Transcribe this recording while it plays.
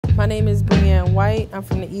My name is Breann White. I'm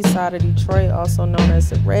from the east side of Detroit, also known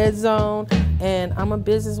as the Red Zone, and I'm a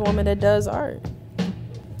businesswoman that does art.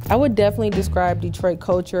 I would definitely describe Detroit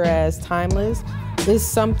culture as timeless. It's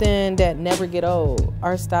something that never get old.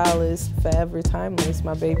 Our style is forever timeless,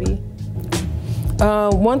 my baby.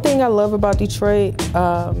 One thing I love about Detroit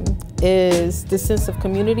is the sense of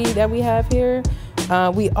community that we have here.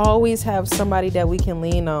 We always have somebody that we can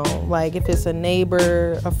lean on, like if it's a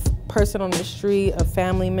neighbor, a person on the street, a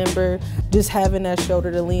family member, just having that shoulder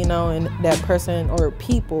to lean on and that person or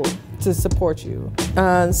people to support you.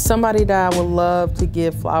 Somebody that I would love to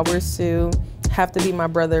give flowers to have to be my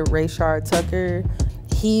brother, Rayshard Tucker.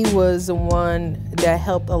 He was the one that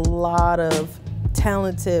helped a lot of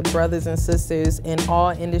talented brothers and sisters in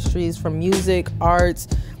all industries, from music, arts,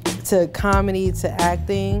 to comedy, to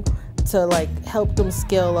acting, to like help them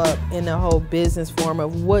scale up in the whole business form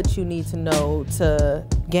of what you need to know to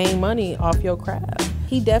gain money off your craft.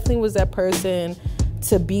 He definitely was that person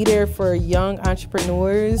to be there for young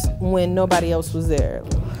entrepreneurs when nobody else was there.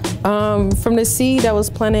 From the seed that was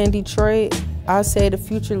planted in Detroit, I say the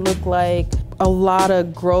future looked like a lot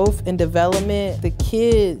of growth and development. The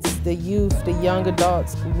kids, the youth, the young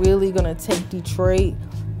adults really gonna take Detroit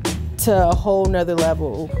to a whole nother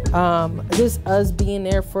level. Just us being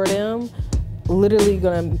there for them, literally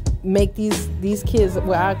gonna make these kids,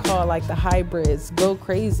 what I call like the hybrids, go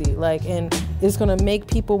crazy. And it's gonna make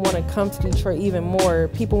people wanna come to Detroit even more.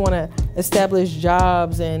 People wanna establish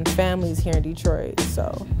jobs and families here in Detroit,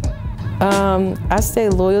 so. I stay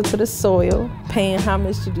loyal to the soil, paying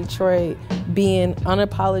homage to Detroit, being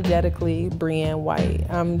unapologetically Breann White.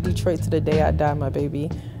 I'm Detroit to the day I die, my baby.